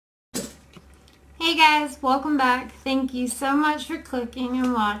Hey guys, welcome back. Thank you so much for clicking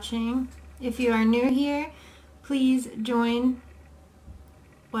and watching. If you are new here, please join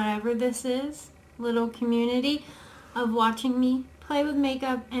whatever this is, little community of watching me play with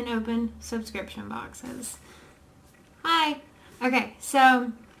makeup and open subscription boxes. Hi. Okay,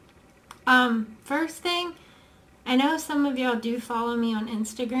 so first thing, I know some of y'all do follow me on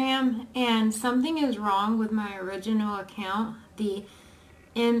Instagram, and something is wrong with my original account, the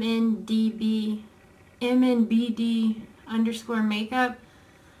MNBD_makeup.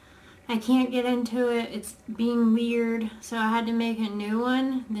 I can't get into it. It's being weird, so I had to make a new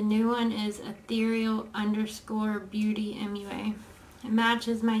one. The new one is ethereal_beauty MUA. It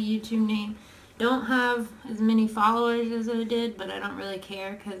matches my YouTube name. Don't have as many followers as I did, but I don't really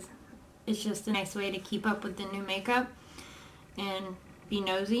care because it's just a nice way to keep up with the new makeup and be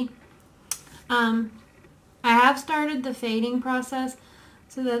nosy. I have started the fading process,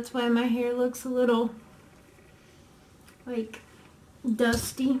 so that's why my hair looks a little like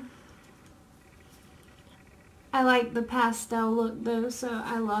dusty. I like the pastel look though, so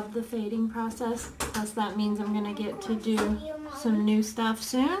I love the fading process. Plus that means I'm going to get to do some new stuff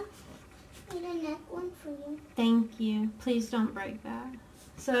soon. Thank you. Please don't break that.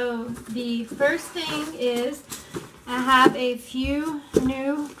 So the first thing is I have a few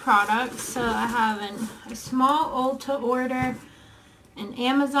new products. So I have a small Ulta order, an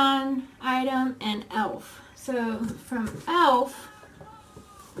Amazon item, and e.l.f. So from e.l.f.,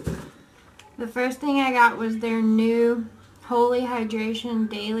 the first thing I got was their new Holy Hydration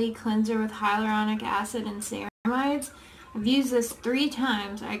Daily Cleanser with Hyaluronic Acid and Ceramides. I've used this 3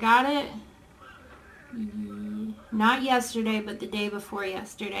 times. I got it not yesterday, but the day before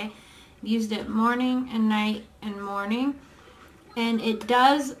yesterday. Used it morning and night and morning. And it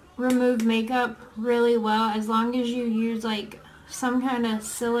does remove makeup really well as long as you use like some kind of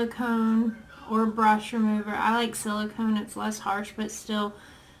silicone or brush remover. I like silicone. It's less harsh but still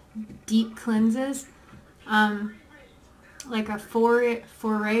deep cleanses. Like a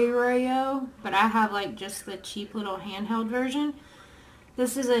Foreo, but I have like just the cheap little handheld version.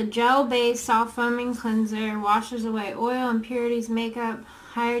 This is a gel-based soft foaming cleanser. Washes away oil, impurities, makeup.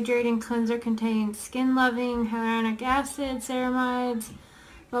 Hydrating cleanser contains skin-loving hyaluronic acid, ceramides,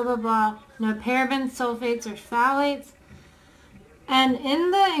 blah blah blah. No parabens, sulfates, or phthalates. And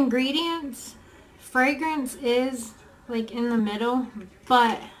in the ingredients, fragrance is like in the middle,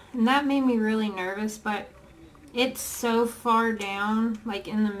 and that made me really nervous, but it's so far down, like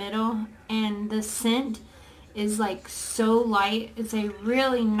in the middle, and the scent is like so light. It's a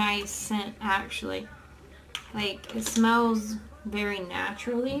really nice scent actually. Like it smells very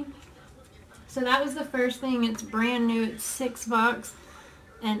naturally. So that was the first thing. It's brand new. It's $6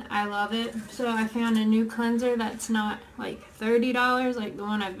 and I love it. So I found a new cleanser that's not like $30 like the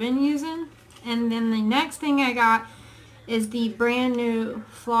one I've been using. And then the next thing I got is the brand new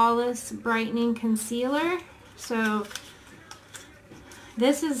Flawless Brightening Concealer. So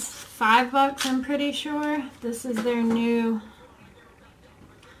this is $5, I'm pretty sure. This is their new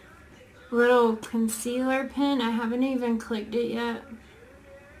little concealer pen. I haven't even clicked it yet.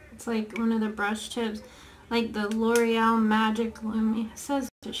 It's like one of the brush tips, like the L'Oreal Magic Lumi. It says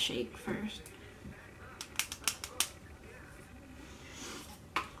to shake first.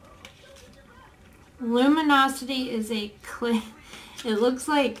 Luminosity is a click. It looks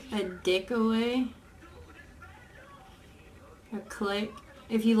like a dick away. A click.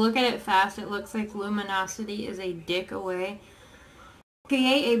 If you look at it fast, it looks like luminosity is a dick away.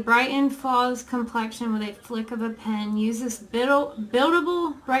 Create a brightened, flawless complexion with a flick of a pen. Use this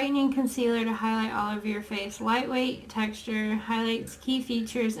buildable brightening concealer to highlight all over your face. Lightweight texture, highlights key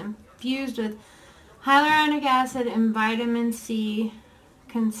features, infused with hyaluronic acid and vitamin C.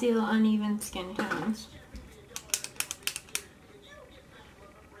 Conceal uneven skin tones.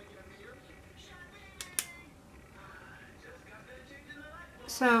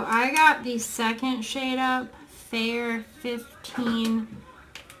 So I got the second shade up, Fair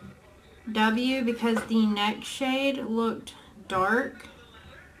 15W, because the next shade looked dark.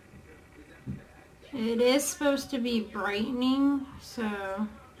 It is supposed to be brightening, so,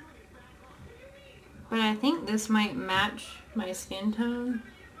 but I think this might match my skin tone.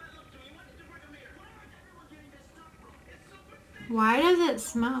 Why does it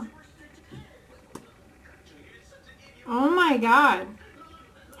smell? Oh my god.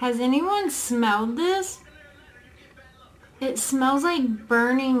 Has anyone smelled this? It smells like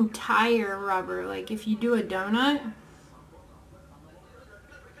burning tire rubber, like if you do a donut.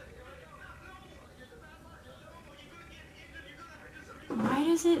 Why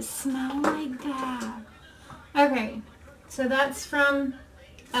does it smell like that? Okay, so that's from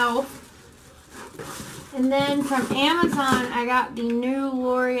e.l.f. And then from Amazon, I got the new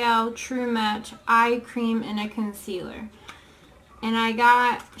L'Oreal True Match Eye Cream in a Concealer. And I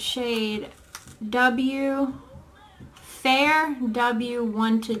got shade W, Fair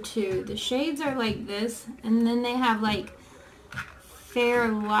W1 to 2. The shades are like this, and then they have like Fair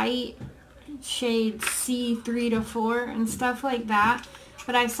Light shade C3 to 4 and stuff like that.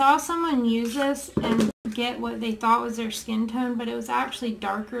 But I saw someone use this and get what they thought was their skin tone, but it was actually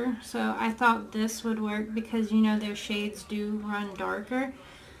darker. So I thought this would work because, you know, their shades do run darker.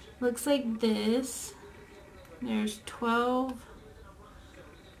 Looks like this. There's 12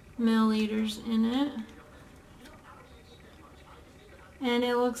 milliliters in it. And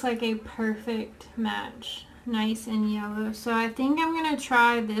it looks like a perfect match. Nice and yellow. So I think I'm going to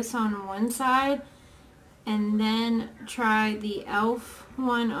try this on one side and then try the e.l.f.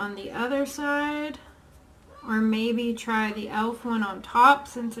 one on the other side. Or maybe try the e.l.f. one on top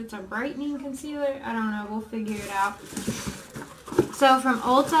since it's a brightening concealer. I don't know. We'll figure it out. So from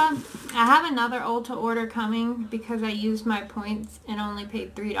Ulta, I have another Ulta order coming because I used my points and only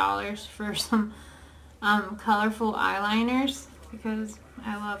paid $3 for some colorful eyeliners because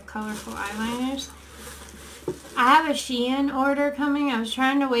I love colorful eyeliners. I have a Shein order coming. I was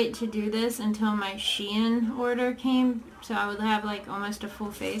trying to wait to do this until my Shein order came so I would have like almost a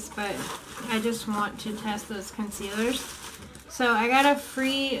full face, but I just want to test those concealers. So I got a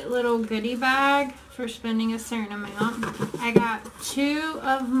free little goodie bag for spending a certain amount. I got 2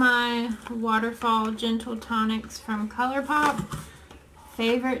 of my Waterfall Gentle Tonics from ColourPop.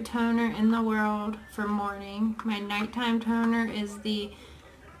 Favorite toner in the world for morning. My nighttime toner is the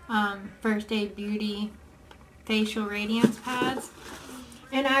First Aid Beauty Facial Radiance Pads.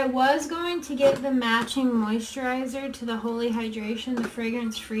 And I was going to get the matching moisturizer to the Holy Hydration, the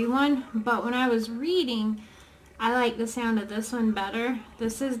fragrance-free one, but when I was reading, I like the sound of this one better.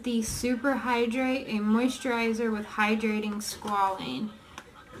 This is the Super Hydrate, a moisturizer with hydrating squalane.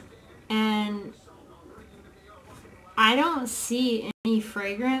 And I don't see any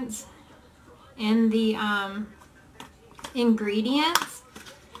fragrance in the ingredients.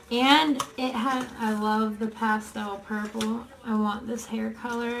 And it has, I love the pastel purple. I want this hair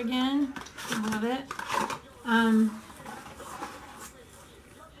color again. I love it.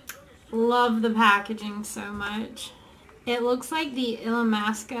 Love the packaging so much. It looks like the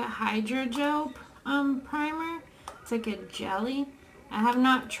Illamasqua Hydrogel primer. It's like a jelly. I have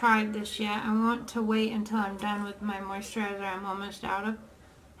not tried this yet. I want to wait until I'm done with my moisturizer I'm almost out of.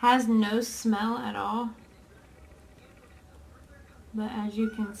 Has no smell at all. But as you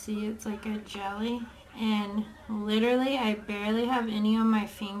can see, it's like a jelly. And literally, I barely have any on my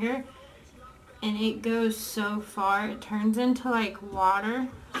finger. And it goes so far. It turns into like water.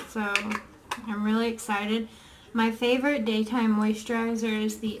 So I'm really excited. My favorite daytime moisturizer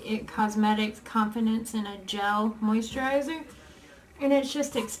is the IT Cosmetics Confidence in a Gel Moisturizer. And it's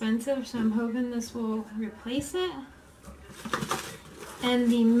just expensive, so I'm hoping this will replace it.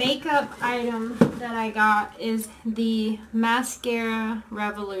 And the makeup item that I got is the Mascara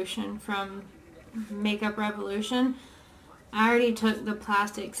Revolution from Makeup Revolution. I already took the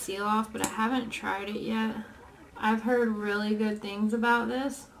plastic seal off, but I haven't tried it yet. I've heard really good things about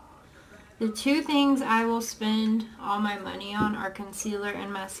this. The 2 things I will spend all my money on are concealer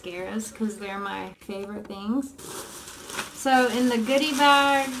and mascaras because they're my favorite things. So in the goodie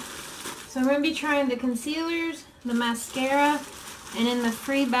bag, so I'm going to be trying the concealers, the mascara, and in the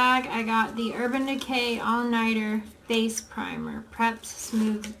free bag I got the Urban Decay All Nighter Face Primer. Preps,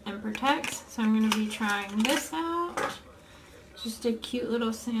 Smooths, and Protects. So I'm going to be trying this out. Just a cute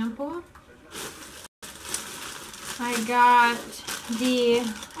little sample. I got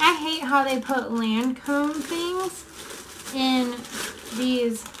I hate how they put Lancome things in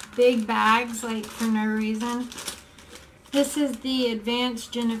these big bags, like for no reason. This is the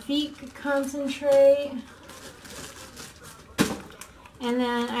Advanced Genifique Concentrate. And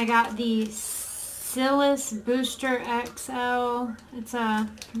then I got the Silis Booster XL. It's a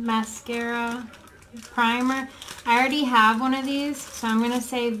mascara primer. I already have one of these, so I'm going to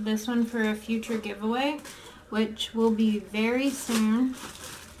save this one for a future giveaway, which will be very soon.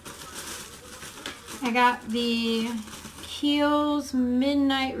 I got the Kiehl's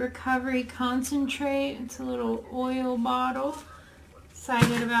Midnight Recovery Concentrate. It's a little oil bottle.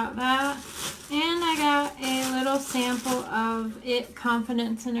 Excited about that. And I got a little sample of IT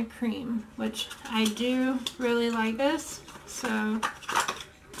Confidence in a Cream, which I do really like this, so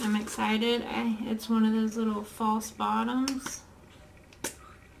I'm excited. It's one of those little false bottoms.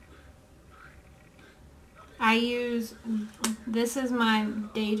 This is my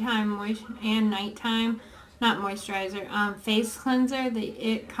daytime and nighttime, not moisturizer, face cleanser, the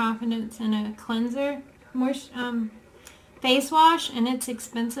IT Confidence in a Cleanser. face wash, and it's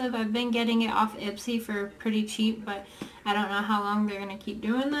expensive. I've been getting it off Ipsy for pretty cheap, but I don't know how long they're going to keep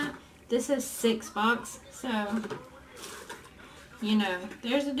doing that. This is $6, so, you know,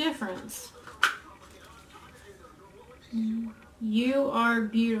 there's a difference. You are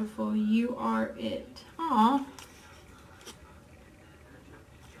beautiful. You are it. Aw.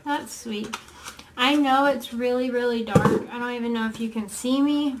 That's sweet. I know it's really, really dark. I don't even know if you can see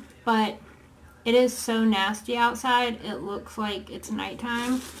me, but it is so nasty outside. It looks like it's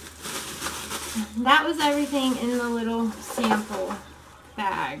nighttime. That was everything in the little sample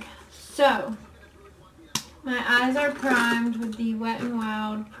bag. So, my eyes are primed with the Wet n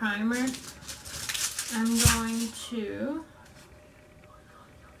Wild primer. I'm going to,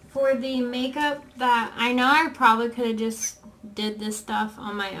 for the makeup that, I know I probably could have just did this stuff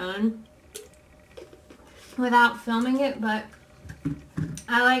on my own without filming it, but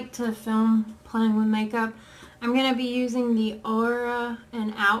I like to film playing with makeup. I'm going to be using the Aura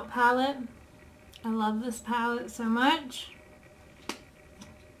and Out palette. I love this palette so much.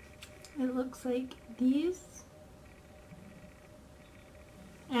 It looks like these.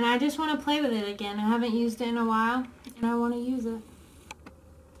 And I just want to play with it again. I haven't used it in a while, and I want to use it.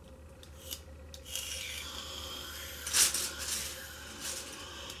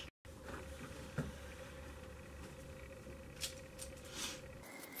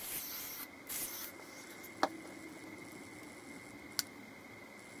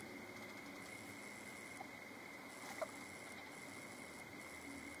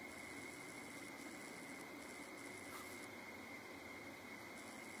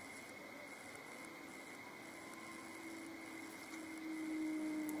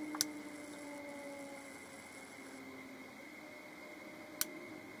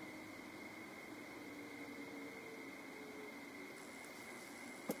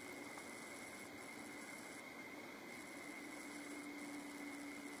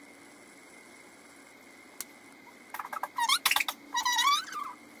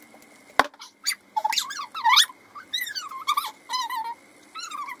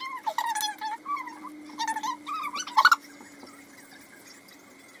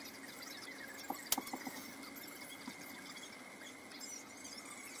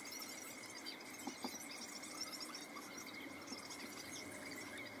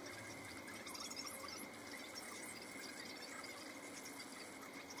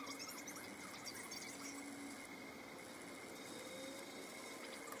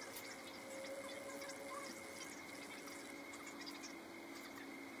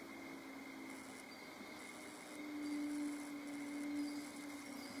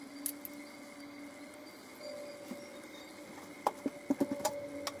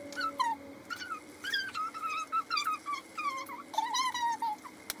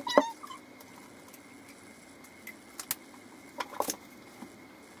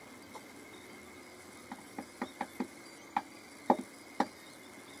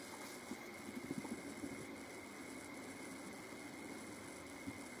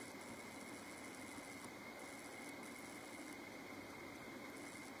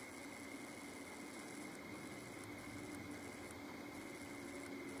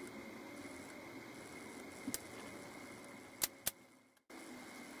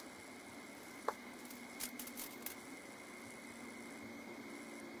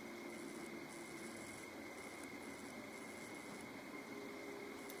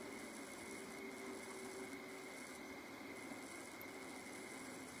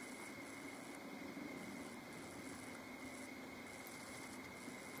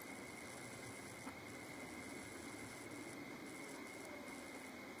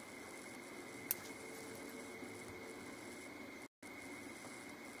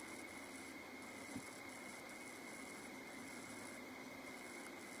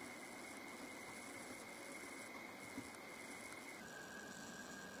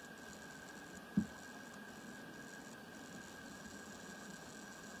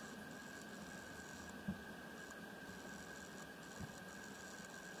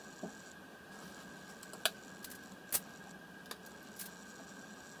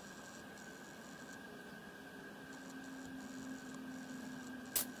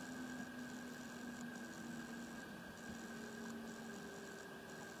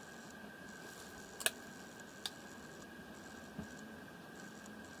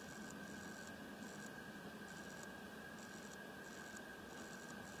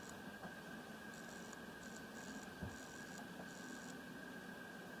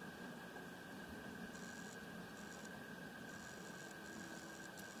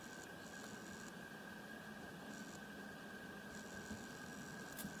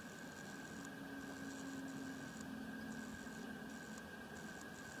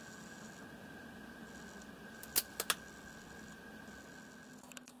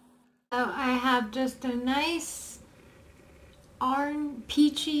 So I have just a nice orange,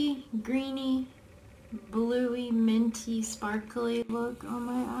 peachy, greeny, bluey, minty, sparkly look on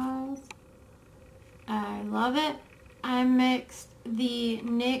my eyes. I love it. I mixed the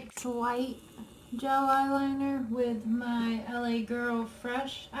NYX white gel eyeliner with my LA Girl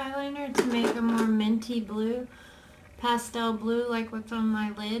Fresh eyeliner to make a more minty blue, pastel blue like what's on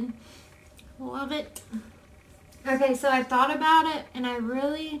my lid. Love it. Okay, so I thought about it and I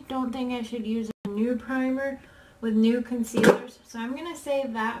really don't think I should use a new primer with new concealers. So I'm going to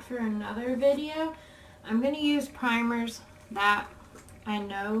save that for another video. I'm going to use primers that I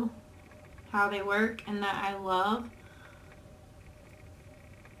know how they work and that I love.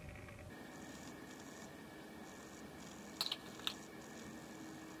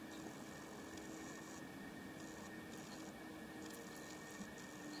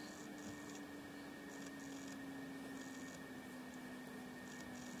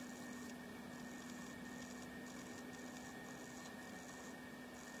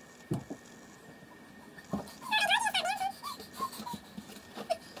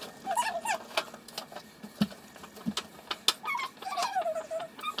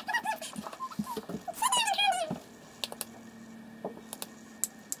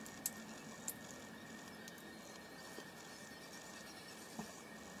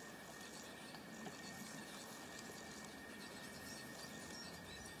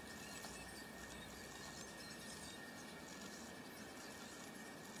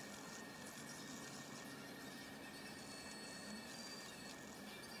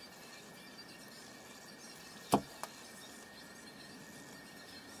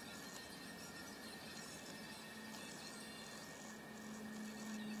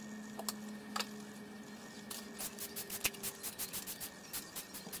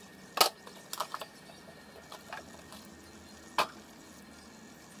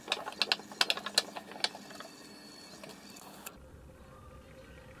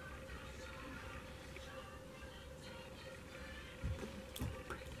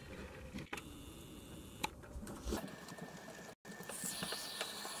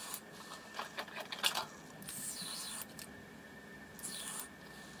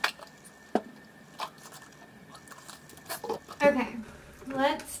 Okay,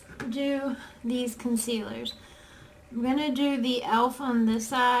 let's do these concealers. I'm going to do the e.l.f. on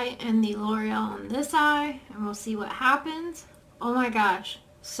this eye and the L'Oreal on this eye, and we'll see what happens. Oh my gosh.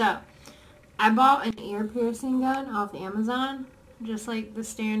 So, I bought an ear piercing gun off Amazon, just like the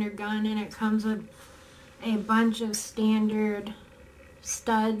standard gun, and it comes with a bunch of standard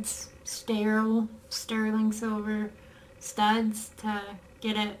studs, sterile, sterling silver studs to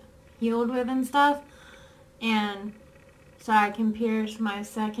get it healed with and stuff. And so I can pierce my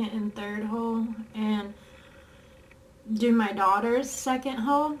second and third hole and do my daughter's second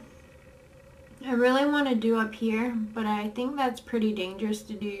hole. I really want to do up here, but I think that's pretty dangerous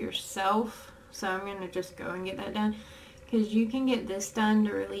to do yourself. So I'm going to just go and get that done. Because you can get this done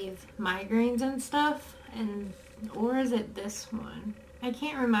to relieve migraines and stuff. Or is it this one? I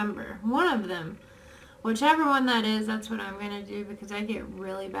can't remember. One of them. Whichever one that is, that's what I'm going to do. Because I get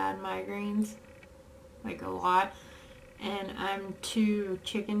really bad migraines. Like a lot. And I'm too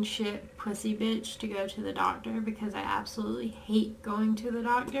chicken shit pussy bitch to go to the doctor because I absolutely hate going to the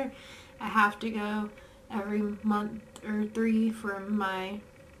doctor. I have to go every month or 3 for my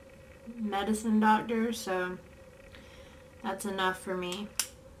medicine doctor, so that's enough for me.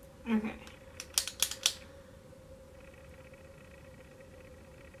 Okay.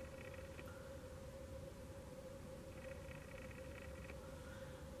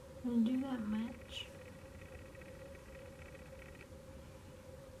 Didn't do that much.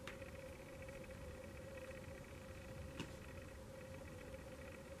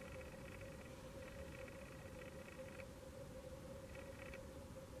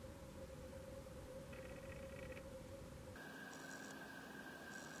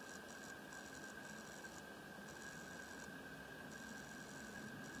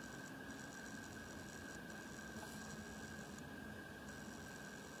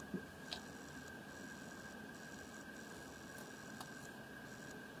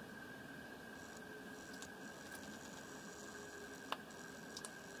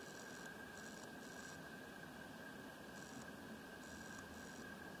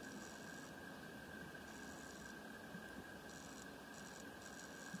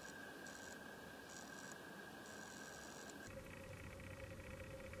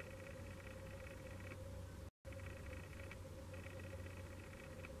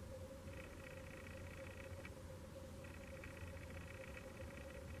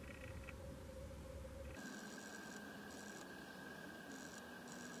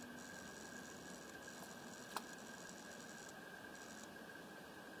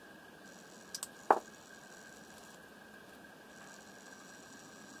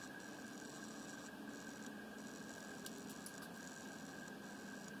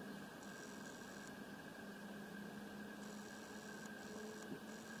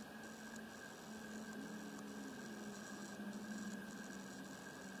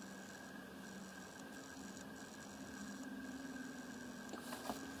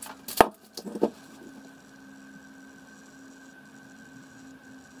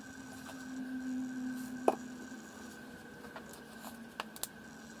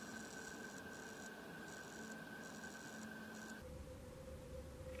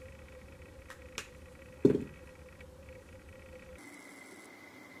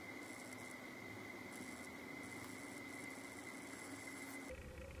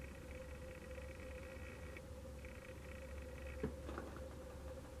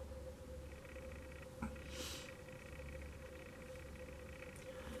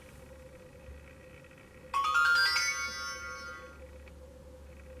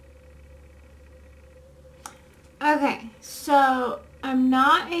 Okay, so I'm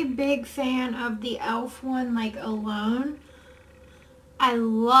not a big fan of the e.l.f. one like alone. I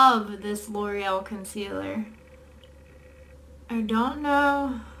love this L'Oreal concealer. I don't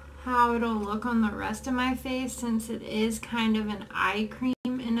know how it'll look on the rest of my face since it is kind of an eye cream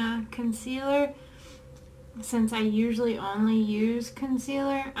in a concealer. Since I usually only use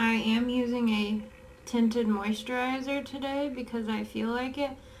concealer, I am using a tinted moisturizer today because I feel like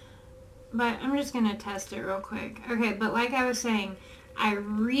it. But I'm just going to test it real quick. Okay, but like I was saying, I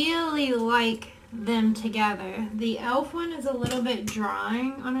really like them together. The e.l.f. one is a little bit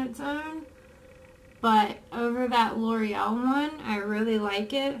drying on its own, but over that L'Oreal one, I really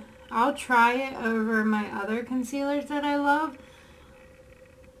like it. I'll try it over my other concealers that I love,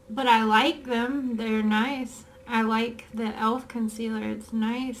 but I like them. They're nice. I like the e.l.f. concealer. It's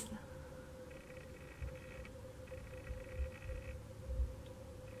nice.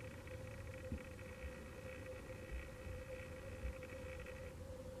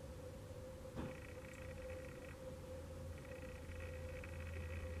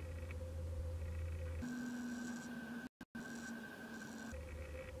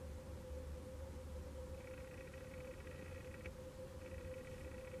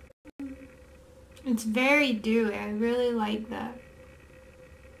 It's very dewy. I really like that.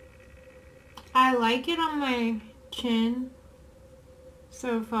 I like it on my chin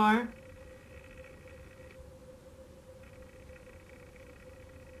so far.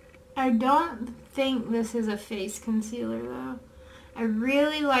 I don't think this is a face concealer though. I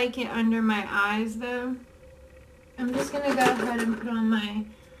really like it under my eyes though. I'm just going to go ahead and put on my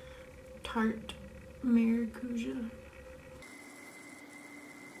Tarte Maracuja.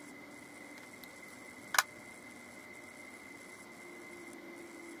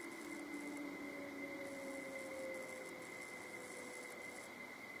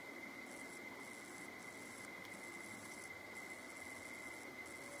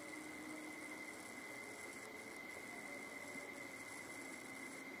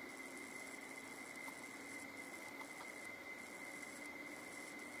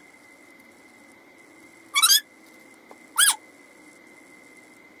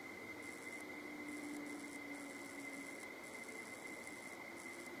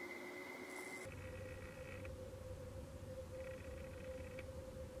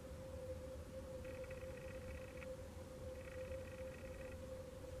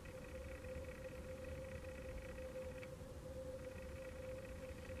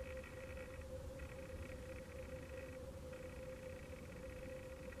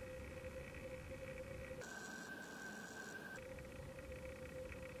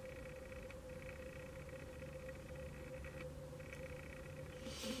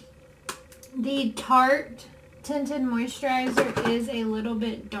 The Tarte tinted moisturizer is a little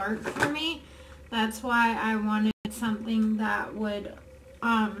bit dark for me. That's why I wanted something that would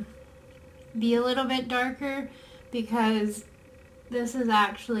be a little bit darker, because this is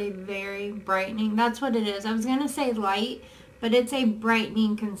actually very brightening. That's what it is. I was going to say light, but it's a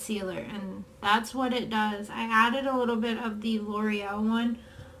brightening concealer, and that's what it does. I added a little bit of the L'Oreal one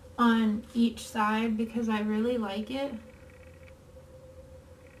on each side because I really like it.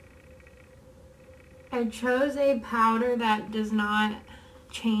 I chose a powder that does not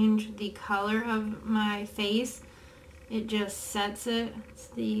change the color of my face. It just sets it. It's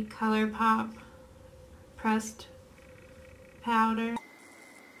the ColourPop pressed powder.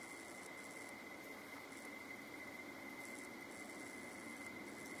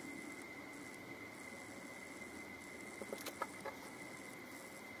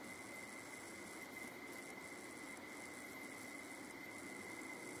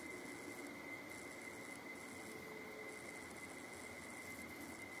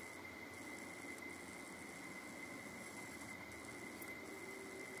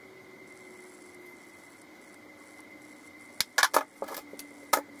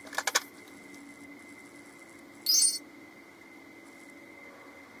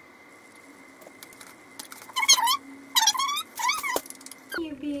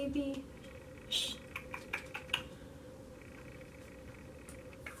 You baby. Shh.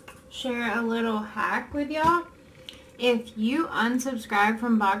 Share a little hack with y'all. If you unsubscribe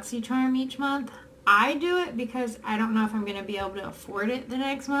from boxycharm each month, I do it because I don't know if I'm going to be able to afford it the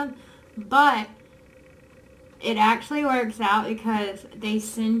next month, but it actually works out because they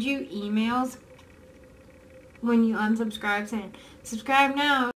send you emails when you unsubscribe saying, subscribe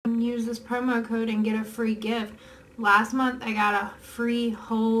now and use this promo code and get a free gift. Last month I got a free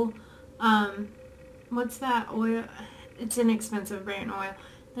whole, what's that oil? It's an expensive brand oil.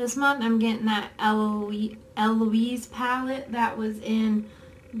 This month I'm getting that Eloise palette that was in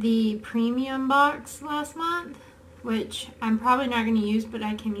the premium box last month. which I'm probably not going to use, but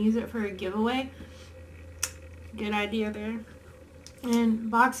I can use it for a giveaway. Good idea there.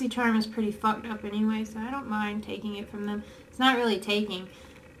 And boxycharm is pretty fucked up anyway, so I don't mind taking it from them. It's not really taking.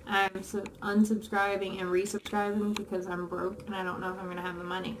 I'm unsubscribing and resubscribing because I'm broke and I don't know if I'm going to have the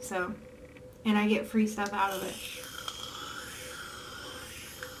money. So, and I get free stuff out of it.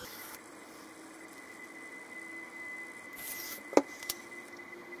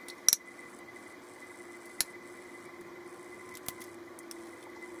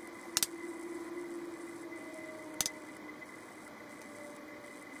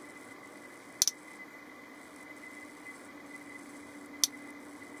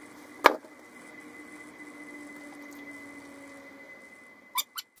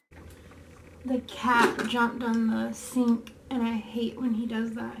 The cat jumped on the sink and I hate when he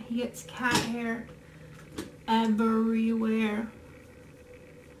does that. He gets cat hair everywhere.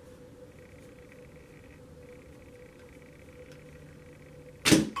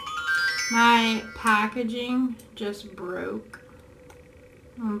 My packaging just broke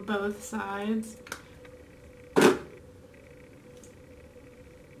on both sides.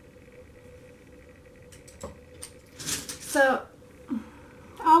 So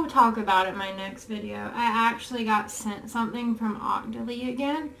I'll talk about it in my next video. I actually got sent something from Octoly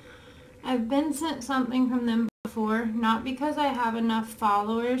again. I've been sent something from them before, not because I have enough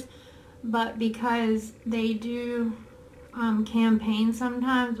followers, but because they do campaigns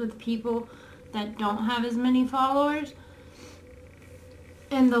sometimes with people that don't have as many followers.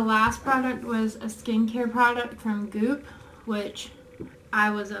 And the last product was a skincare product from Goop, which I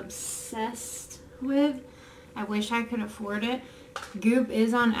was obsessed with. I wish I could afford it. Goop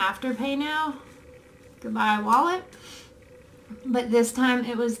is on Afterpay now. Goodbye wallet. But this time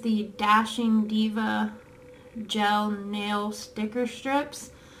it was the Dashing Diva gel nail sticker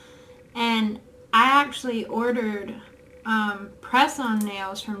strips. And I actually ordered press-on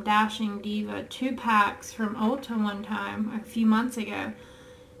nails from Dashing Diva, 2 packs from Ulta one time a few months ago.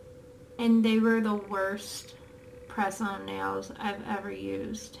 And they were the worst press-on nails I've ever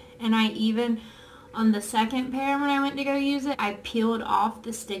used. And I even, on the second pair when I went to go use it, I peeled off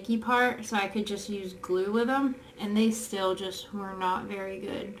the sticky part so I could just use glue with them. And they still just were not very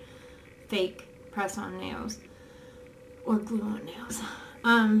good fake press-on nails. Or glue-on nails.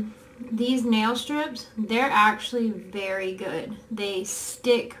 These nail strips, they're actually very good. They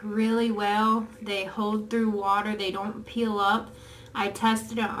stick really well. They hold through water. They don't peel up. I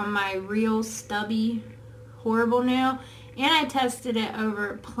tested it on my real stubby, horrible nail. And I tested it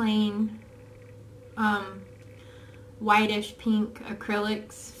over plain, whitish pink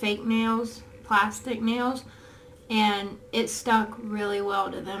acrylics, fake nails, plastic nails. And it stuck really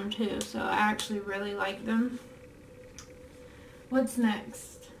well to them too. So I actually really like them. What's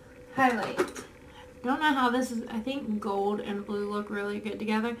next? Highlight. Don't know how this is. I think gold and blue look really good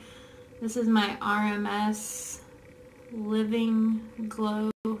together. This is my RMS Living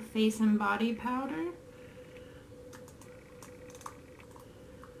Glow Face and Body Powder.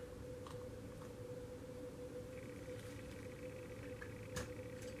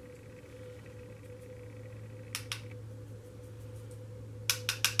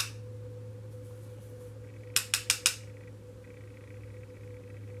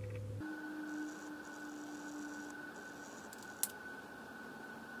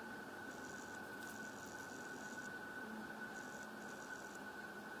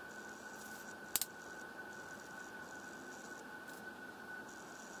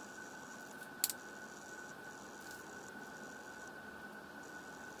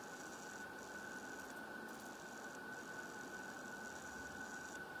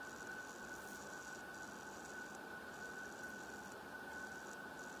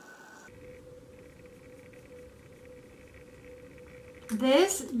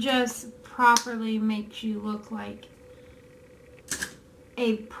 This just properly makes you look like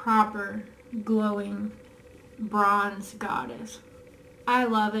a proper glowing bronze goddess. I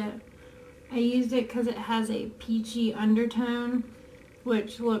love it. I used it because it has a peachy undertone,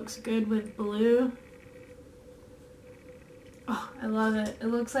 which looks good with blue. Oh, I love it. It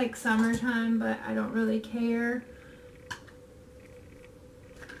looks like summertime, but I don't really care.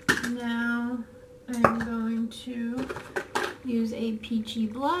 Now I'm going to use a peachy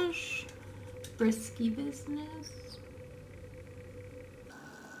blush, Brisky Business.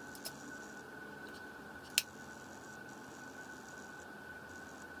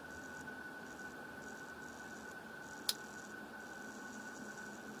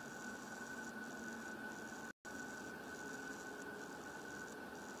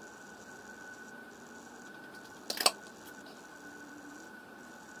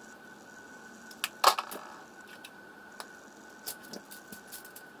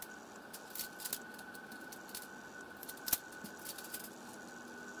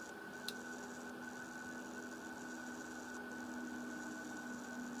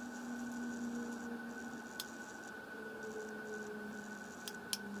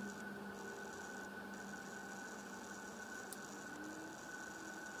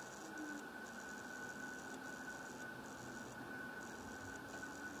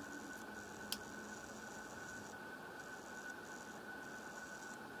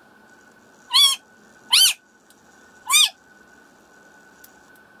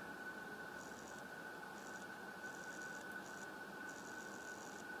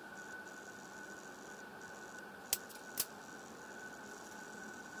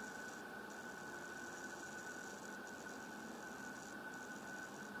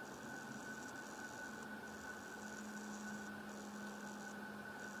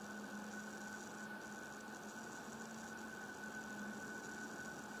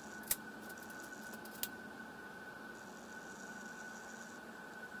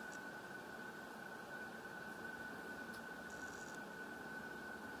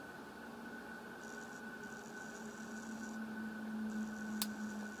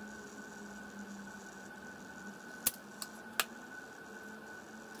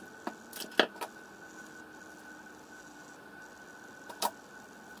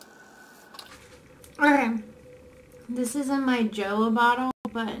 Okay, this is in my Joa bottle,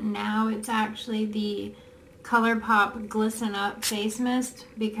 but now it's actually the ColourPop Glisten Up Face Mist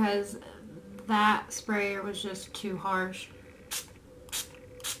because that sprayer was just too harsh.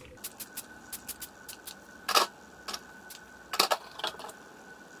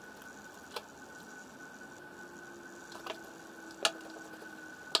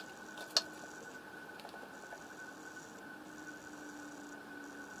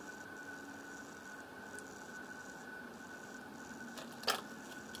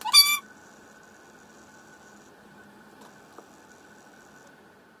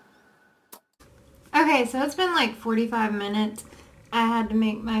 Okay, so it's been like 45 minutes. I had to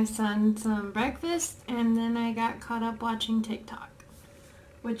make my son some breakfast, and then I got caught up watching TikTok,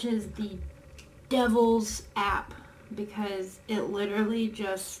 which is the devil's app because it literally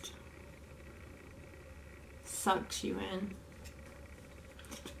just sucks you in.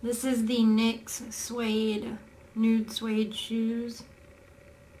 This is the NYX suede, nude suede shoes.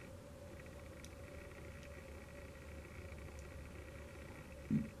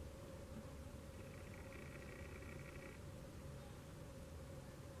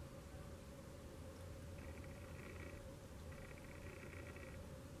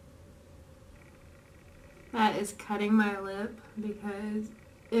 That is cutting my lip because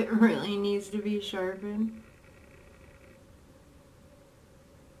it really needs to be sharpened.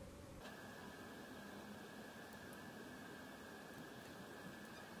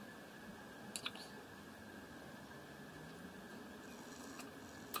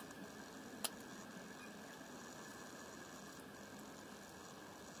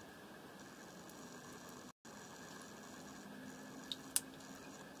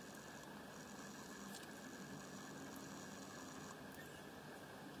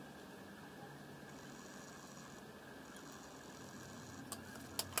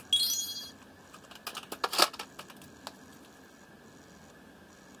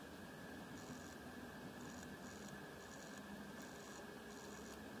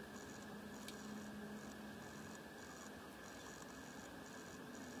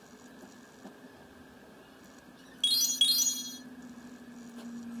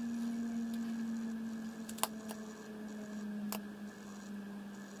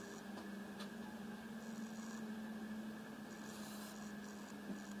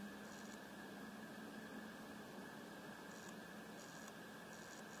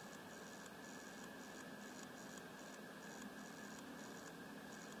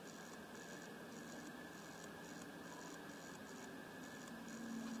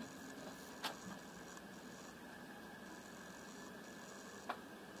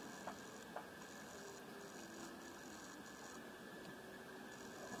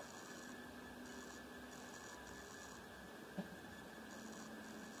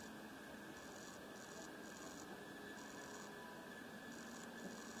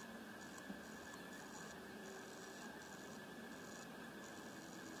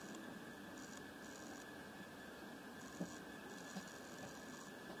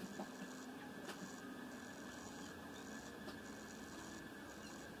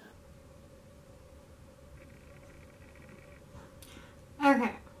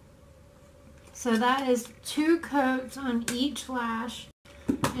 Okay, so that is 2 coats on each lash,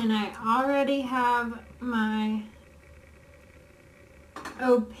 and I already have my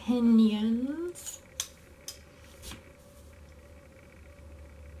opinions.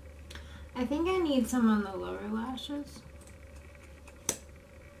 I think I need some on the lower lashes.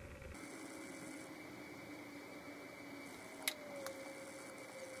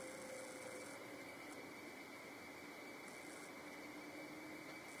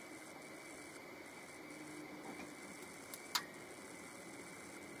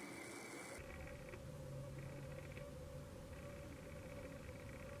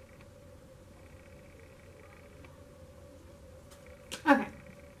 Okay,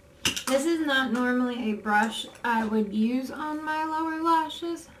 this is not normally a brush I would use on my lower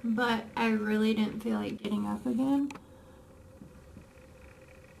lashes, but I really didn't feel like getting up again.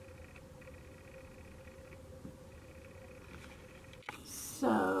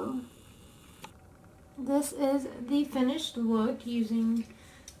 So, this is the finished look using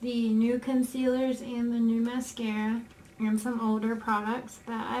the new concealers and the new mascara and some older products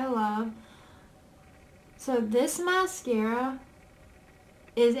that I love. So this mascara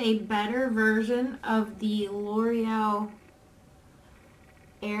is a better version of the L'Oreal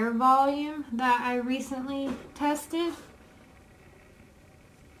Air Volume that I recently tested.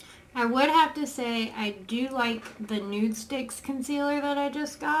 I would have to say I do like the Nude Sticks concealer that I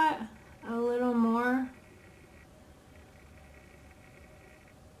just got a little more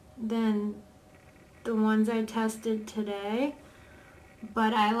than the the ones I tested today,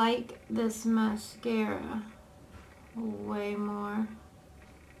 but I like this mascara way more.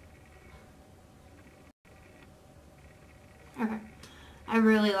 Okay, I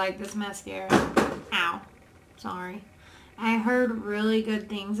really like this mascara. Ow, sorry. I heard really good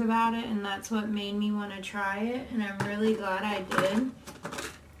things about it, and that's what made me want to try it, and I'm really glad I did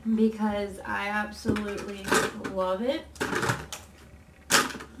because I absolutely love it.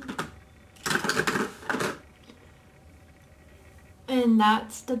 And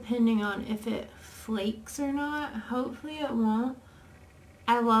that's depending on if it flakes or not. Hopefully it won't.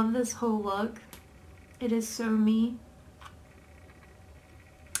 I love this whole look. It is so me.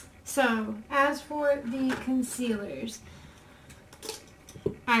 So, as for the concealers,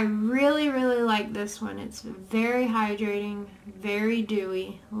 I really like this one. It's very hydrating, very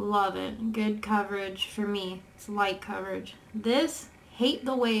dewy. Love it. Good coverage for me. It's light coverage. This, hate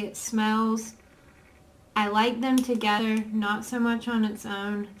the way it smells. I like them together, not so much on its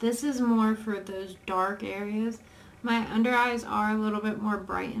own. This is more for those dark areas. My under eyes are a little bit more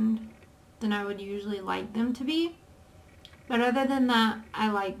brightened than I would usually like them to be. But other than that,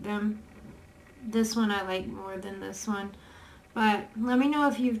 I like them. This one I like more than this one. But let me know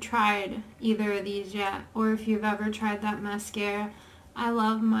if you've tried either of these yet, or if you've ever tried that mascara. I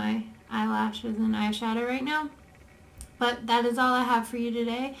love my eyelashes and eyeshadow right now. But that is all I have for you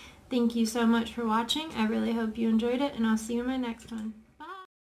today. Thank you so much for watching. I really hope you enjoyed it, and I'll see you in my next one.